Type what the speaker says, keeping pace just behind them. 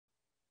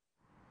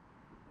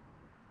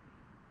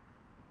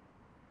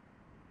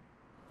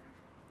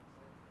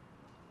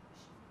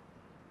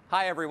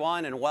Hi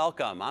everyone and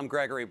welcome. I'm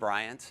Gregory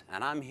Bryant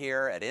and I'm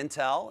here at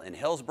Intel in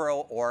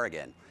Hillsboro,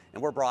 Oregon,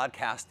 and we're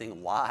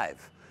broadcasting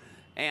live.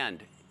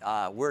 And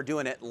we're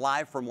doing it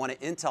live from one of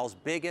Intel's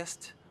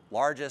biggest,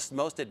 largest,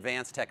 most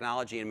advanced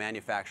technology and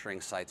manufacturing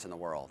sites in the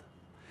world.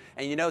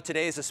 And you know,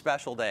 today is a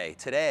special day.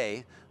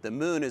 Today, the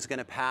moon is going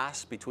to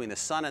pass between the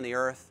sun and the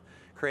earth,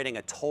 creating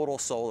a total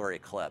solar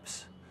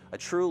eclipse, a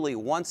truly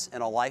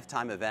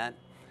once-in-a-lifetime event,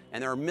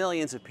 and there are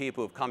millions of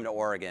people who've come to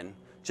Oregon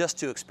just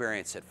to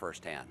experience it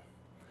firsthand.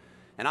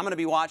 And I'm going to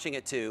be watching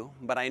it too,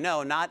 but I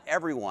know not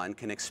everyone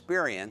can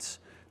experience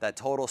that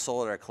total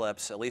solar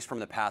eclipse, at least from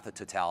the path of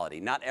totality.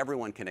 Not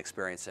everyone can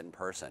experience it in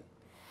person.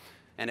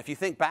 And if you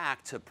think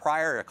back to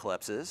prior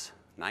eclipses,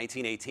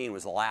 1918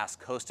 was the last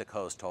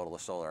coast-to-coast total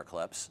solar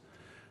eclipse.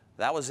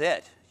 That was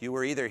it. You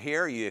were either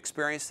here, you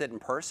experienced it in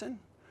person,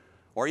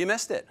 or you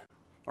missed it.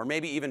 Or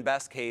maybe even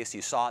best case,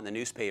 you saw it in the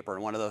newspaper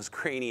in one of those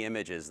grainy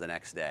images the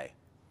next day.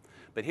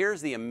 But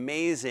here's the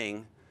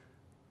amazing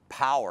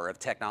power of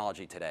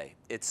technology today.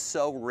 It's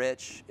so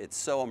rich, it's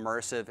so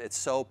immersive, it's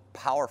so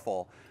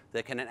powerful that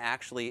it can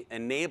actually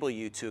enable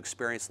you to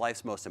experience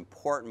life's most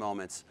important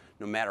moments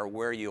no matter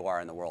where you are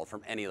in the world,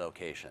 from any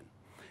location.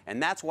 And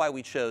that's why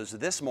we chose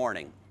this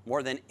morning,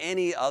 more than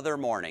any other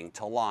morning,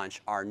 to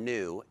launch our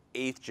new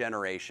 8th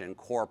generation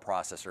core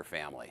processor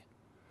family.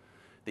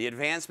 The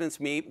advancements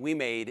we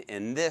made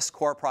in this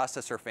core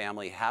processor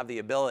family have the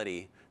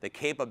ability, the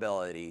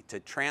capability to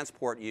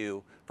transport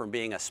you from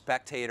being a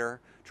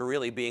spectator to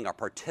really being a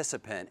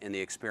participant in the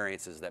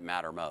experiences that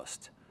matter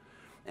most.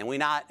 And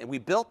we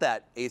built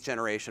that 8th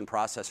generation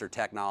processor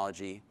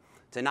technology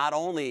to not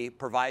only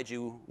provide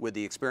you with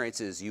the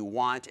experiences you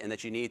want and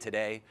that you need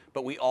today,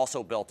 but we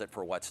also built it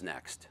for what's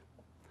next.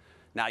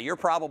 Now, you're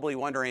probably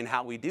wondering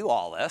how we do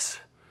all this.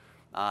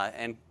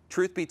 And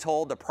truth be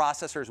told, the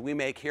processors we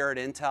make here at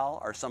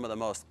Intel are some of the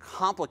most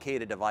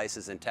complicated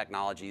devices and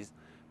technologies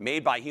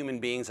made by human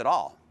beings at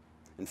all.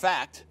 In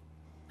fact,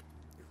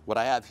 what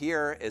I have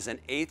here is an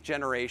 8th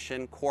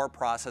generation core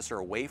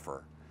processor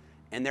wafer.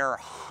 And there are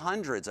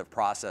hundreds of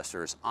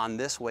processors on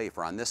this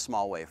wafer, on this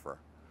small wafer.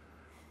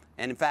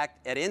 And in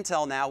fact, at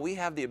Intel now, we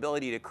have the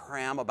ability to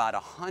cram about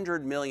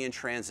 100 million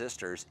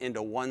transistors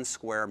into 1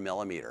 square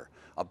millimeter,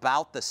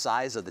 about the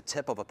size of the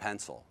tip of a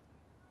pencil.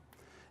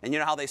 And you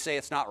know how they say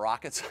it's not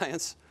rocket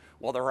science?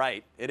 Well, they're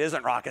right. It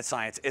isn't rocket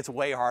science. It's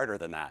way harder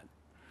than that.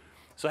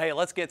 So hey,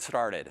 let's get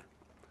started.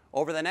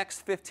 Over the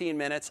next 15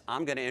 minutes,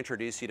 I'm going to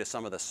introduce you to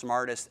some of the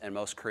smartest and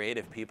most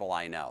creative people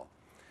I know.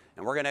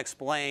 And we're going to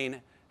explain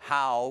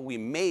how we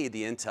made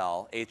the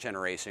Intel 8th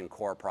generation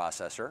core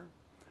processor.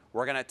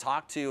 We're going to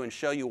talk to and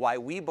show you why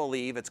we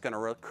believe it's going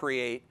to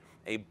create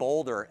a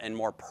bolder and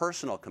more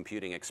personal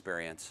computing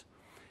experience.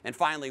 And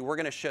finally, we're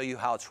going to show you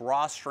how its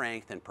raw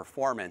strength and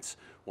performance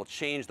will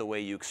change the way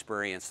you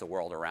experience the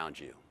world around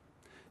you.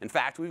 In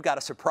fact, we've got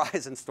a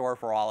surprise in store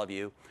for all of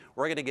you.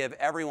 We're going to give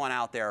everyone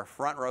out there a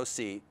front row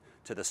seat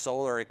to the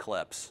solar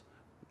eclipse,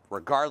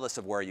 regardless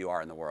of where you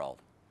are in the world.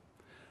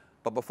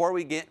 But before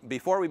we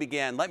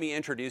begin, let me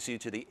introduce you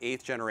to the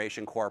 8th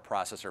generation core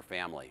processor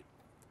family.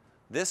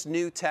 This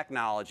new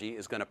technology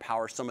is going to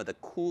power some of the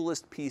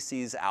coolest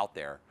PCs out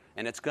there,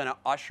 and it's going to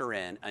usher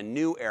in a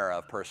new era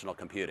of personal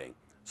computing.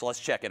 So let's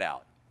check it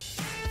out.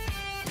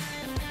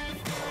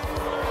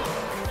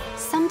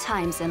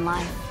 Sometimes in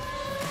life,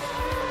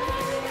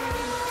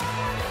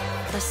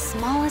 the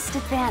smallest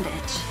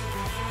advantage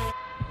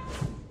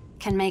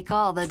can make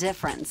all the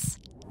difference.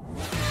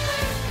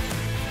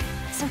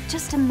 So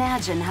just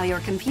imagine how your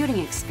computing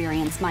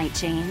experience might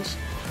change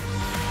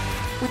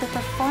with a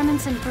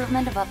performance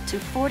improvement of up to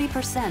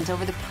 40%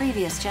 over the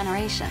previous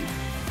generation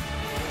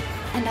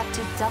and up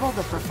to double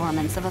the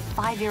performance of a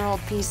 5-year-old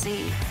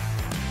PC.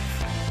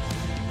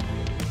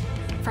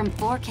 From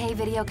 4K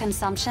video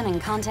consumption and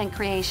content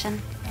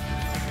creation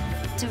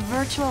to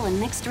virtual and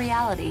mixed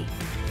reality,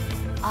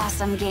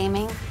 awesome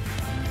gaming,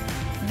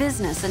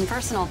 business and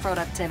personal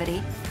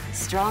productivity,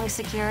 strong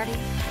security,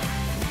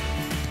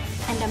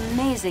 and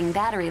amazing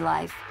battery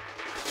life,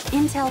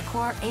 Intel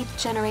Core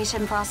 8th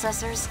generation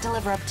processors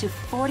deliver up to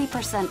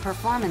 40%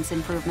 performance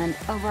improvement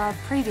over our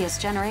previous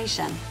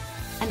generation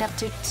and up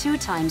to 2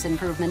 times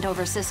improvement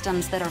over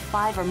systems that are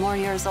 5 or more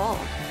years old,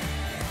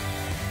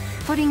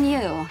 putting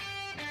you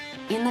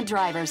in the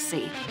driver's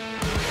seat.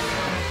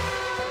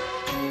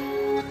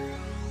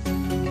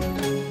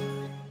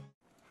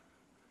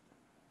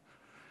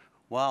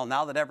 Well,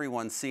 now that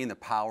everyone's seen the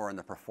power and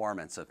the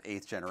performance of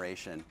 8th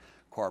generation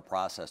core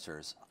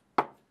processors,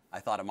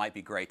 I thought it might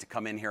be great to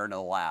come in here into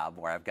the lab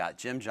where I've got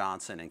Jim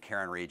Johnson and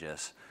Karen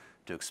Regis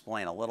to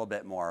explain a little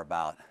bit more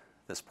about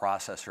this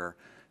processor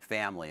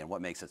family and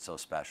what makes it so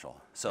special.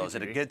 So is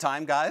it a good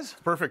time, guys?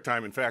 Perfect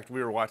time. In fact,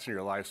 we were watching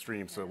your live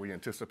stream, so we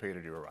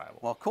anticipated your arrival.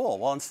 Well, cool.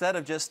 Well, instead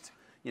of just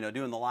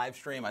doing the live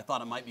stream, I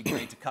thought it might be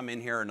great to come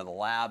in here into the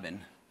lab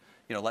and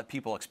let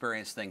people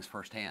experience things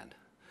firsthand.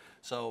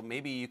 So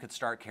maybe you could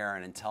start,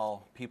 Karen, and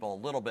tell people a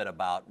little bit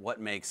about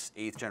what makes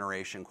 8th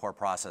generation core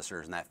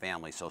processors and that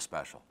family so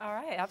special. All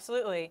right,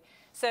 absolutely.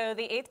 So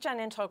the 8th gen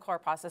Intel Core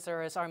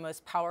processor is our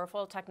most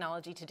powerful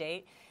technology to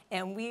date,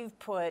 and we've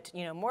put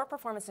more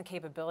performance and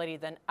capability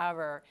than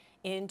ever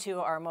into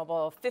our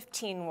mobile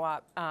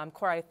 15-watt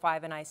Core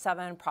i5 and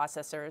i7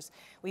 processors.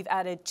 We've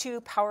added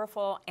 2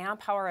 powerful and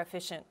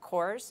power-efficient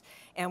cores,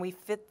 and we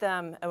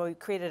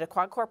created a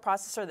quad-core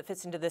processor that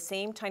fits into the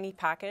same tiny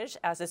package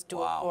as its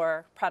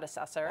dual-core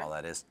predecessor. Well,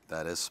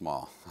 that is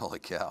small. Holy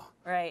cow.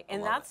 Right,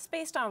 and that's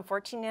based on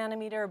 14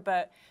 nanometer,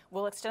 but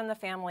we'll extend the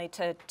family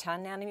to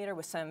 10 nanometer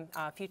with some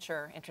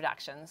future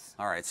introductions.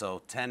 All right,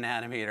 so 10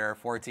 nanometer,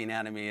 14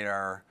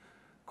 nanometer,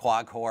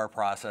 quad-core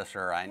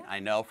processor. I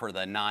know for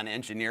the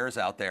non-engineers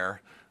out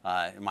there,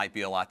 it might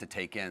be a lot to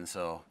take in.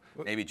 So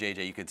maybe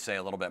JJ, you could say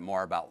a little bit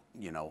more about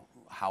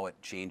how it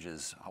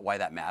changes, why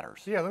that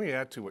matters. Yeah, let me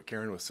add to what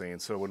Karen was saying.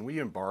 So when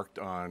we embarked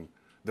on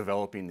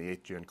developing the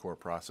 8th gen Core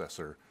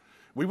processor,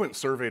 we went and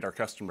surveyed our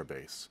customer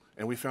base,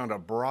 and we found a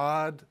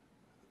broad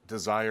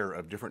desire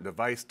of different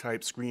device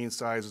types, screen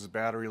sizes,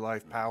 battery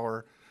life,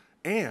 power,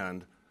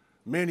 and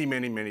many,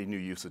 many, many new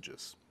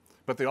usages.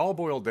 But they all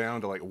boiled down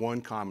to like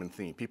one common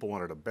theme. People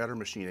wanted a better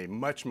machine, a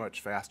much,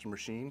 much faster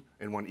machine,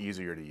 and one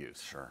easier to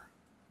use. Sure,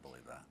 I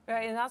believe that.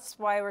 Right, and that's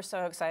why we're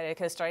so excited,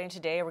 because starting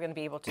today, we're going to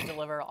be able to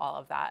deliver all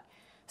of that.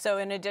 So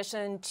in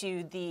addition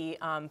to the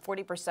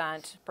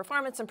 40%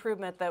 performance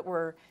improvement that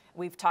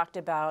we've talked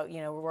about,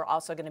 we're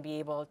also going to be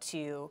able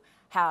to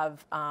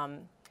have,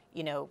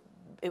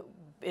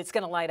 it's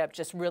going to light up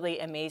just really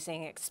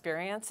amazing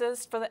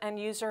experiences for the end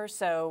user.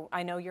 So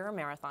I know you're a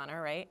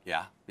marathoner, right?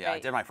 Yeah, right. I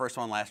did my first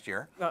one last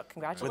year. Well,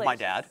 congratulations. With my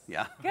dad,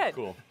 yeah. Good.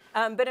 Cool.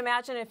 But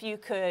imagine if you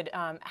could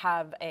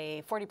have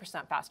a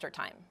 40% faster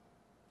time.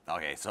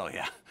 Okay, so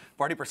yeah,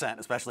 40%,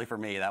 especially for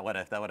me, that would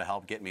have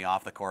helped get me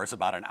off the course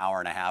about an hour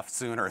and a half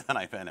sooner than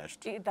I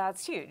finished.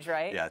 That's huge,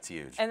 right? Yeah, it's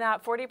huge. And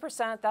that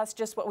 40%, that's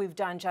just what we've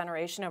done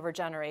generation over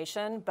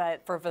generation.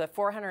 But for the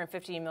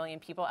 450 million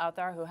people out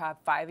there who have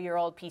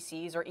 5-year-old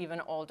PCs or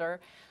even older,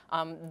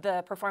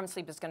 the performance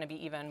leap is going to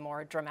be even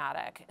more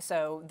dramatic.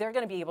 So they're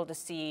going to be able to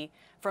see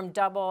from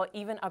double,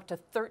 even up to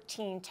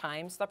 13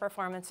 times the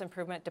performance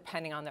improvement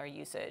depending on their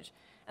usage.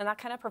 And that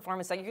kind of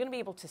performance, that you're going to be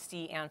able to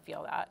see and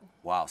feel that.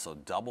 Wow, so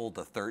double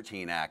to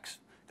 13x,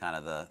 kind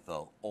of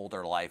the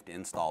older life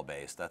install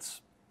base.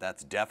 That's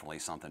definitely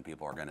something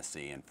people are going to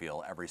see and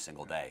feel every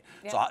single day.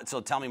 Yeah. So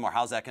tell me more,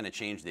 how's that going to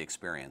change the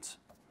experience?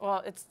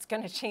 Well, it's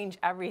going to change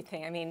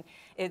everything. I mean,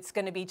 it's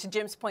going to be, to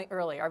Jim's point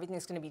earlier,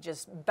 everything's going to be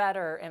just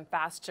better and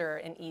faster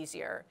and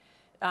easier.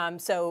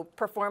 So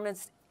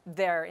performance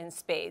there in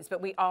spades,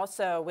 but we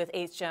also, with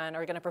 8th gen,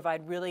 are going to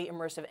provide really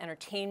immersive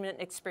entertainment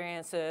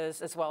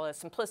experiences, as well as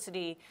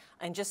simplicity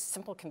and just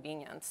simple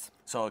convenience.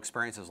 So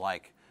experiences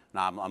like,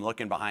 now I'm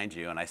looking behind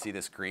you and I see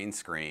this green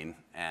screen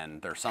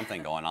and there's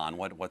something going on.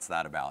 What's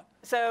that about?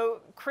 So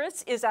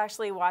Chris is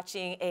actually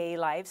watching a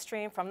live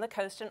stream from the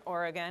coast in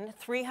Oregon,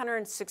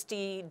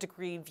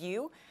 360-degree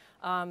view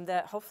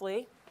that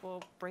hopefully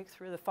will break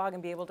through the fog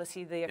and be able to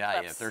see the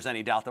eclipse. Yeah, if there's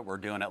any doubt that we're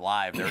doing it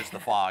live, there's the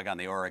fog on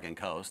the Oregon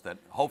coast that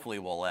hopefully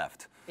will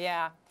lift.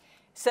 Yeah.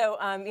 So,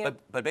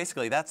 but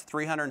basically, that's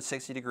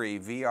 360-degree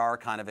VR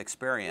kind of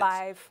experience.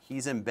 Live.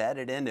 He's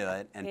embedded into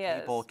it, and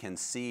people can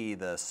see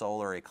the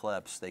solar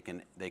eclipse. They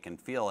can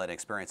feel it,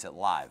 experience it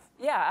live.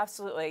 Yeah,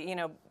 absolutely.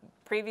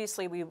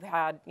 Previously we've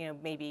had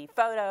maybe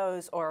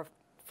photos or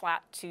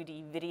flat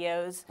 2D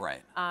videos.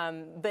 Right.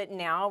 But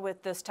now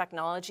with this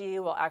technology,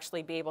 we'll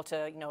actually be able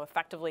to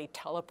effectively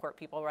teleport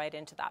people right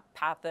into that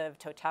path of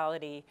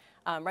totality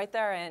right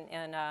there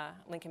in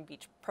Lincoln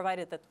Beach,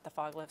 provided that the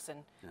fog lifts and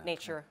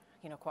nature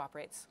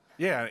cooperates.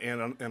 Yeah,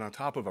 and on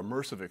top of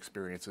immersive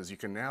experiences, you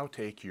can now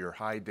take your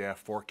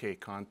high-def 4K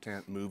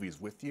content movies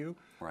with you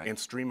and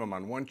stream them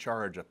on one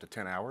charge up to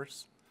 10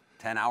 hours.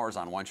 10 hours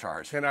on one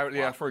charge. 10 hours,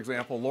 yeah. For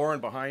example, Lauren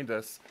behind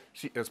us,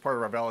 as part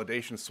of our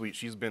validation suite,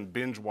 she's been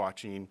binge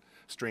watching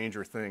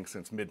Stranger Things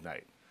since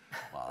midnight.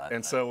 Wow,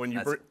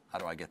 how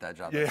do I get that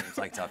job? Yeah. It's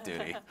like tough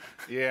duty.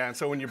 Yeah, and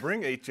so when you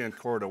bring 8th gen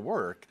Core to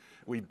work,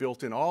 we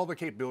built in all the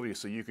capabilities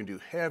so you can do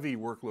heavy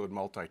workload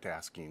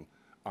multitasking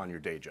on your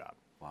day job.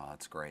 Wow,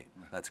 that's great.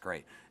 That's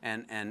great.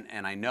 And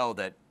I know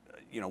that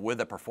with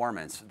the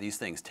performance, these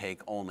things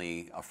take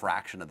only a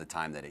fraction of the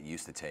time that it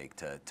used to take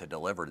to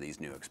deliver these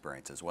new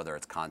experiences, whether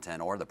it's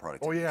content or the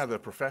productivity. Oh yeah, the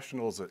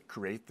professionals that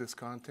create this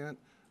content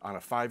on a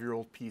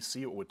 5-year-old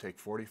PC, it would take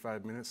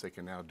 45 minutes, they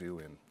can now do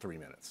in 3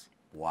 minutes.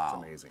 Wow,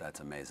 it's amazing. That's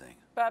amazing.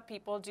 But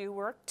people do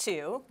work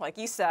too, like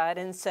you said,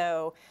 and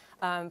so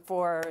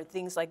for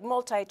things like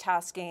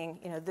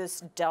multitasking,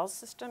 this Dell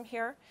system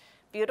here,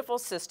 beautiful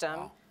system.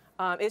 Wow.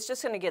 It's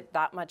just going to get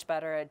that much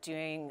better at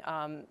doing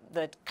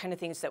the kind of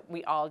things that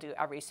we all do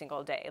every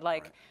single day,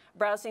 like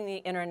browsing the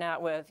internet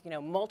with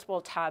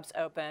multiple tabs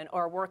open,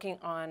 or working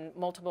on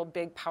multiple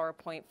big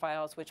PowerPoint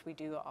files, which we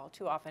do all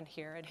too often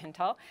here at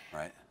Intel.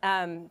 Right.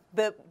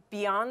 But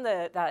beyond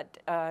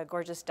that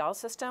gorgeous Dell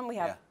system, we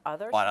have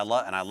other. Well,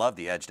 I love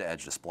the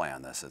edge-to-edge display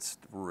on this. It's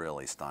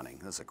really stunning.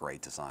 This is a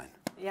great design.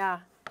 Yeah.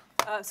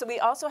 So we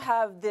also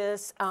have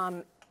this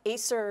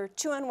Acer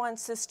 2-in-1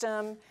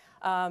 system.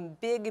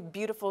 Big,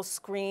 beautiful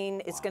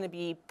screen. It's going to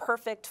be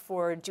perfect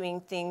for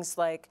doing things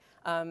like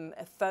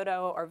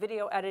photo or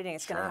video editing.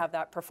 It's going to have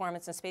that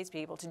performance and space, be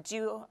able to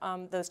do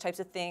those types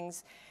of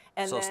things.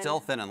 And so then, still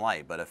thin and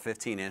light, but a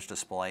 15-inch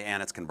display,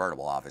 and it's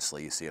convertible,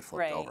 obviously. You see it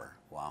flipped over.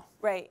 Wow.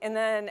 Right, and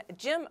then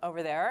Jim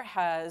over there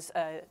has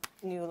a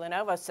new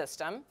Lenovo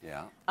system.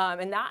 Yeah.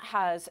 And that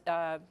has,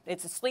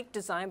 it's a sleek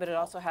design, but it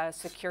also has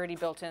security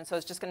built in, so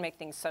it's just going to make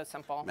things so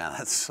simple. Man,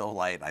 that's so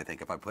light. I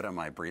think if I put it in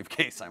my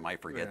briefcase, I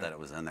might forget that it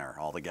was in there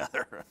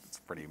altogether. It's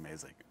pretty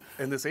amazing.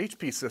 And this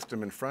HP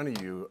system in front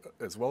of you,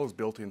 as well as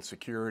built-in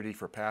security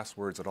for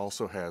passwords, it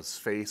also has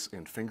face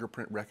and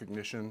fingerprint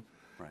recognition.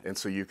 Right. And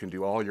so you can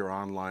do all your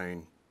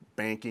online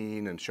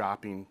banking and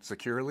shopping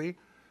securely.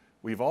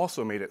 We've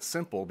also made it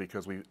simple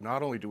because we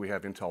not only do we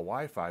have Intel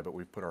Wi-Fi, but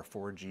we've put our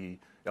 4G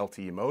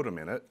LTE modem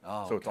in it,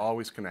 so it's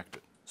always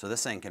connected. So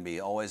this thing can be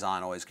always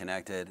on, always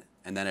connected,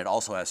 and then it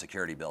also has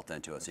security built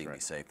into it, so you can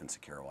be safe and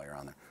secure while you're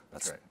on there.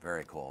 That's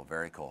very cool,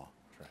 very cool.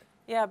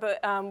 Yeah,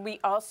 but we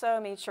also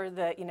made sure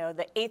that, you know,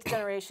 the 8th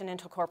generation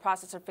Intel Core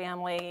processor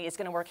family is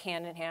going to work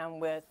hand in hand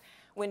with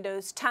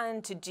Windows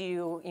 10 to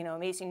do, you know,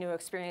 amazing new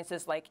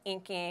experiences like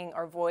inking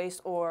or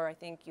voice, or I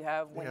think you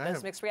have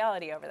Windows Mixed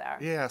Reality over there.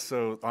 Yeah,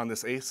 so on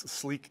this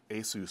sleek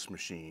Asus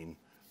machine,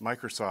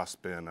 Microsoft's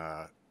been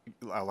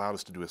allowed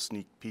us to do a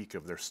sneak peek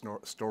of their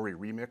Story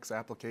Remix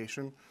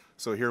application.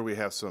 So here we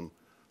have some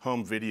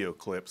home video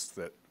clips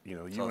that, you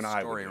know, you and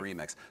I Story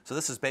Remix. So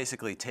this is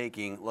basically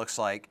taking, looks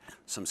like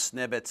some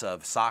snippets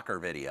of soccer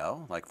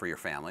video, like for your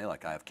family,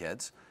 like I have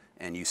kids,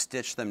 and you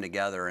stitch them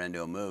together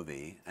into a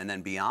movie, and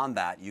then beyond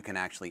that, you can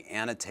actually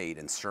annotate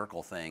and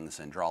circle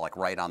things and draw like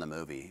right on the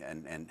movie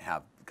and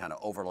have kind of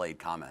overlaid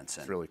comments.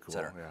 And it's really cool,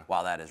 yeah.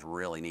 Wow, that is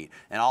really neat.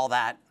 And all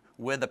that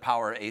with the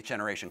power of 8th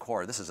generation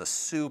core. This is a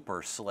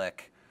super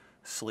slick,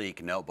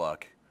 sleek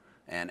notebook,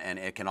 and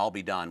it can all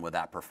be done with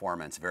that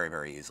performance very,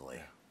 very easily.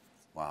 Yeah.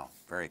 Wow,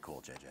 very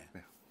cool, JJ.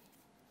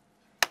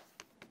 Yeah.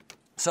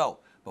 So,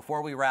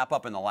 before we wrap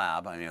up in the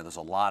lab, I mean, there's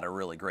a lot of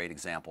really great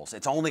examples.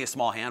 It's only a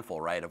small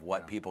handful, right, of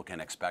what people can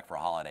expect for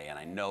holiday, and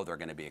I know they're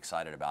going to be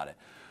excited about it.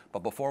 But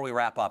before we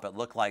wrap up, it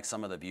looked like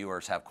some of the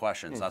viewers have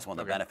questions. That's one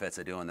of the benefits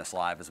of doing this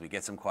live is we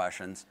get some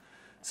questions.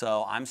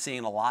 So I'm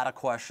seeing a lot of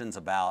questions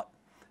about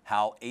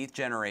how 8th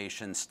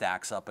generation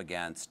stacks up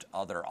against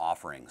other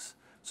offerings.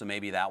 So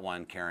maybe that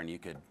one, Karen, you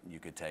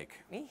could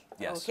take. Me?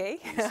 Yes. Okay.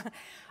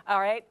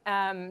 All right.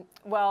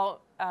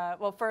 Well,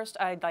 first,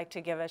 I'd like to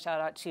give a shout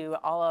out to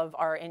all of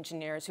our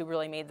engineers who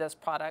really made this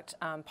product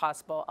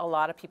possible. A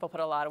lot of people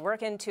put a lot of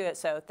work into it,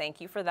 so thank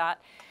you for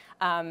that.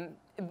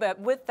 But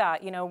with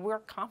that, you know, we're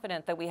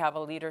confident that we have a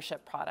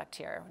leadership product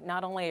here.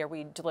 Not only are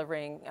we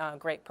delivering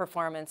great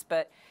performance,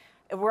 but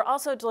we're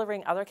also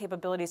delivering other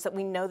capabilities that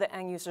we know that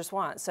end users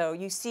want. So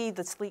you see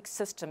the sleek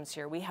systems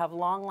here. We have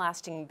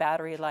long-lasting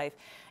battery life,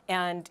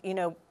 and you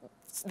know,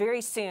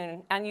 very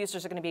soon, end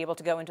users are going to be able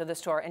to go into the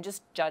store and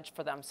just judge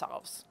for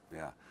themselves.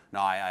 Yeah.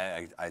 No,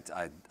 I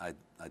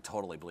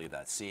totally believe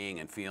that. Seeing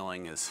and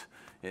feeling is,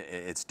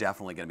 it's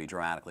definitely going to be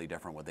dramatically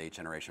different with 8th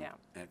generation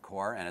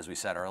core. And as we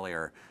said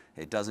earlier,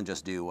 it doesn't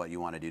just do what you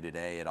want to do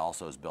today. It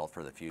also is built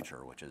for the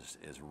future, which is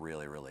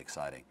really, really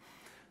exciting.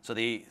 So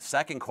the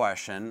second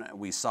question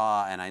we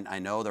saw, and I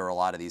know there are a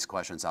lot of these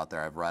questions out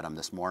there, I've read them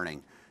this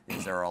morning,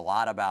 is there are a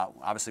lot about,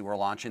 obviously we're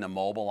launching the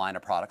mobile line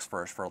of products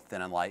first for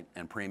thin and light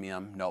and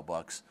premium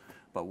notebooks,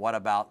 but what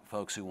about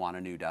folks who want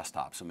a new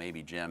desktop? So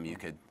maybe Jim, you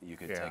could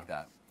take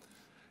that.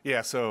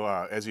 Yeah, so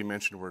as you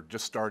mentioned, we're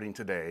just starting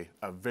today,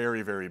 a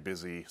very, very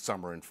busy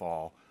summer and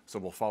fall. So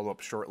we'll follow up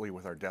shortly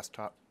with our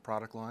desktop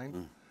product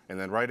line. And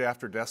then right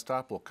after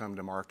desktop, we'll come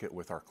to market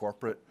with our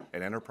corporate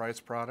and enterprise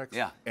products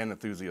and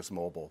enthusiast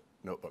mobile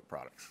notebook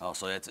products. Oh,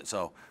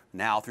 so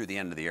now through the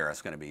end of the year,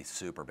 it's going to be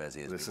super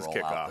busy as we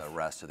roll out the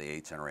rest of the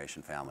 8th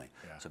generation family.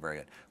 Yeah. So very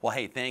good. Well,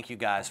 hey, thank you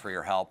guys for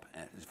your help,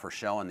 and for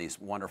showing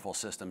these wonderful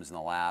systems in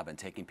the lab and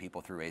taking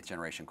people through 8th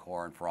generation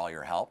core, and for all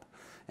your help,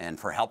 and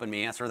for helping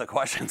me answer the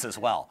questions as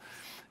well.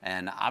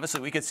 And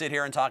obviously, we could sit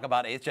here and talk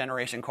about 8th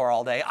generation core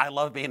all day. I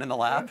love being in the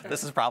lab.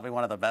 This is probably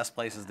one of the best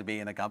places to be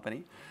in a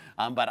company.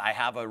 But I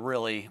have a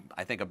really,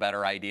 I think, a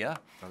better idea.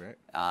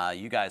 Okay.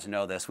 You guys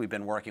know this. We've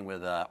been working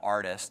with an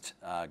artist,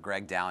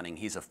 Greg Downing.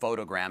 He's a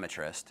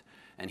photogrammetrist,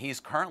 and he's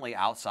currently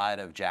outside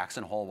of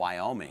Jackson Hole,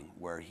 Wyoming,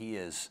 where he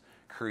is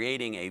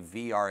creating a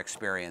VR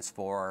experience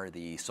for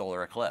the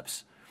solar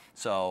eclipse.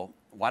 So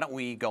why don't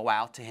we go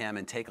out to him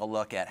and take a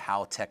look at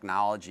how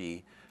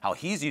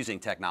he's using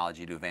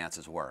technology to advance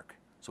his work.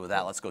 So with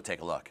that, let's go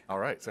take a look. All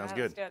right, sounds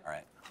good. All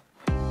right.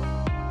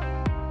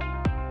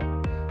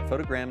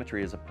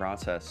 Photogrammetry is a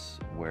process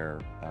where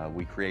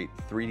we create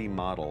 3D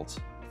models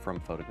from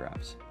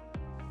photographs.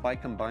 By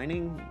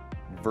combining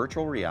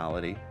virtual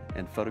reality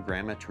and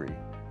photogrammetry,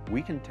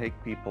 we can take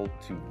people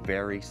to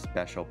very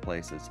special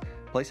places,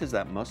 places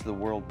that most of the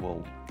world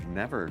will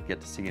never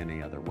get to see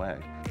any other way.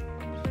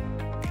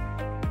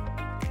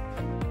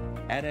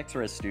 At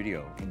X-Res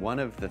Studio, one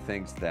of the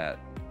things that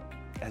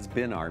has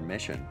been our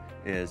mission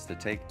is to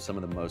take some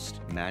of the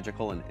most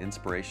magical and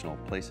inspirational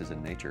places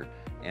in nature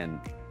and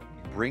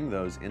bring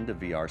those into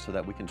VR so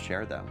that we can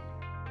share them.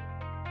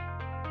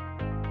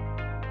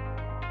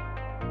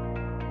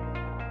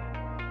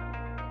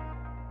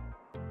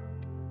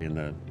 In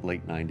the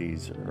late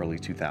 90s, early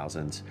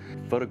 2000s,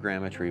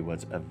 photogrammetry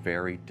was a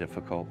very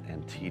difficult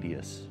and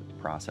tedious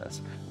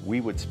process.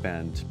 We would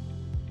spend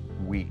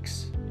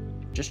weeks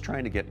just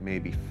trying to get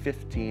maybe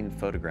 15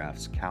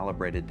 photographs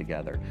calibrated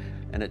together,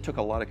 and it took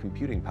a lot of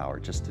computing power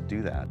just to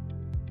do that.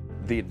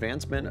 The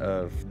advancement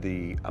of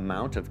the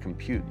amount of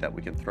compute that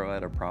we can throw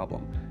at a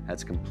problem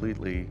has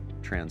completely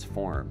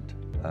transformed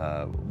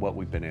what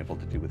we've been able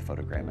to do with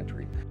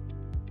photogrammetry.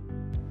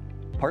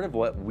 Part of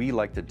what we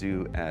like to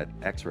do at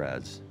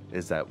XRES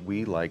is that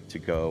we like to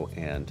go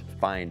and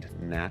find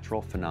natural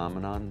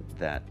phenomenon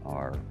that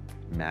are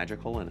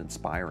magical and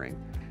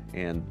inspiring.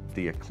 And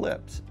the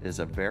eclipse is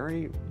a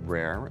very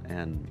rare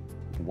and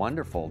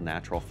wonderful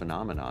natural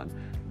phenomenon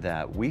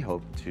that we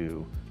hope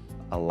to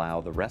allow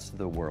the rest of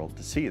the world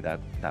to see that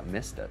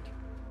missed it.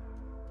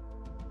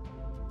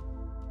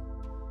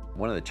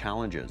 One of the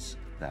challenges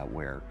that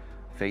we're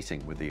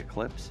facing with the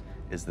eclipse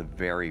is the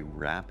very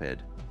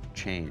rapid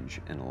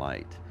change in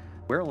light.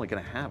 We're only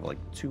going to have like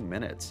 2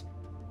 minutes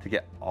to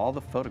get all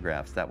the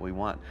photographs that we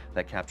want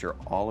that capture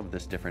all of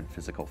this different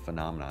physical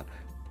phenomenon.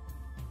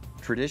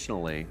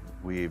 Traditionally,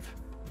 we've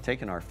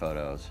taken our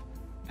photos,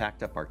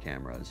 packed up our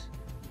cameras,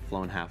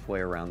 flown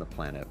halfway around the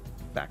planet,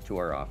 back to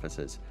our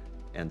offices,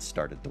 and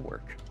started the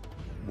work.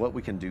 What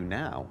we can do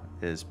now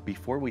is,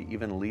 before we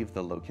even leave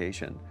the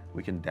location,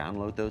 we can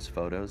download those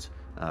photos,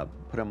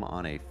 put them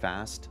on a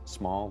fast,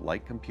 small,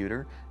 light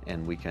computer,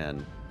 and we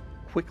can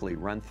quickly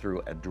run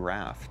through a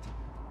draft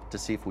to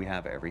see if we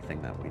have everything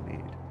that we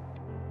need.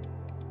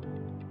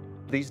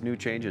 These new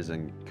changes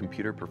in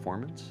computer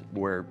performance,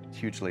 we're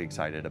hugely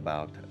excited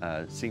about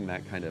seeing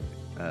that kind of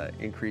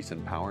increase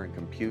in power and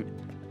compute.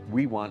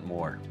 We want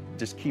more.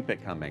 Just keep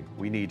it coming.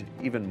 We need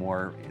even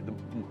more.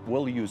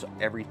 We'll use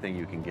everything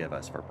you can give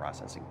us for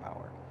processing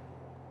power.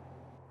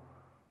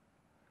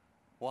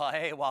 Well,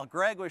 hey, while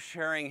Greg was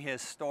sharing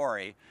his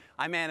story,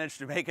 I managed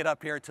to make it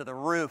up here to the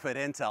roof at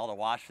Intel to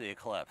watch the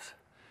eclipse.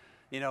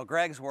 You know,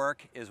 Greg's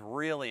work is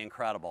really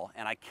incredible,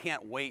 and I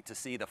can't wait to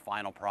see the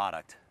final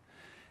product.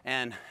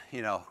 And,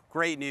 you know,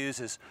 great news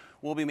is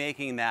we'll be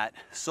making that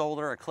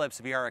solar eclipse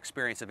VR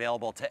experience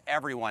available to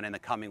everyone in the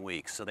coming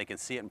weeks so they can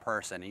see it in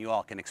person and you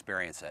all can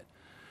experience it.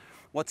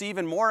 What's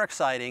even more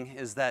exciting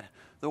is that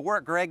the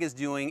work Greg is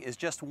doing is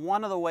just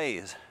one of the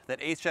ways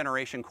that 8th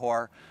generation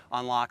core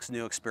unlocks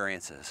new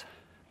experiences.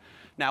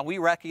 Now, we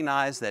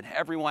recognize that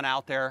everyone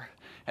out there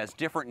has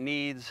different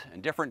needs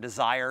and different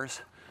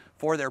desires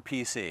for their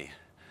PC.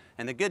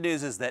 And the good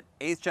news is that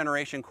 8th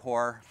generation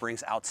core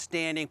brings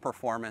outstanding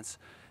performance,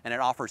 and it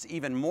offers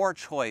even more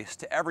choice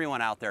to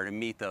everyone out there to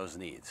meet those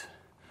needs.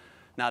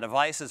 Now,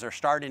 devices are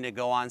starting to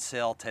go on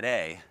sale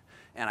today,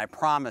 and I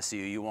promise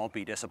you, you won't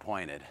be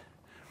disappointed.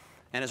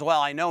 And as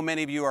well, I know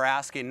many of you are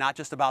asking not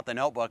just about the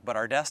notebook, but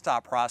our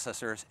desktop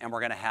processors, and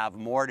we're going to have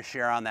more to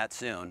share on that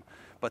soon.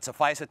 But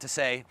suffice it to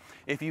say,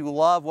 if you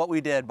love what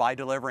we did by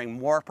delivering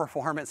more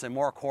performance and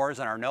more cores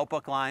in our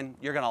notebook line,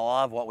 you're going to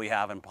love what we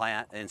have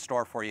in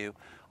store for you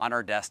on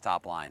our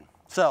desktop line.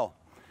 So,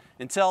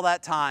 until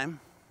that time,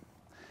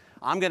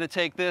 I'm going to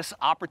take this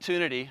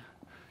opportunity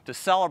to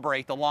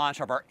celebrate the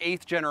launch of our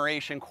 8th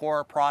generation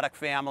core product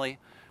family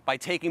by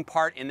taking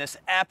part in this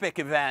epic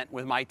event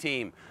with my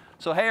team.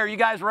 So hey, are you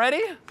guys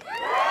ready?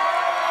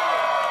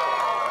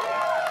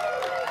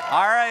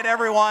 All right,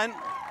 everyone.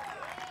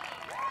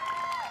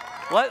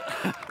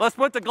 Let's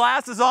put the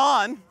glasses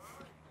on.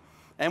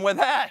 And with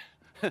that,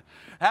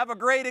 have a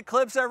great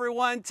eclipse,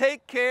 everyone.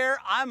 Take care.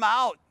 I'm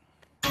out.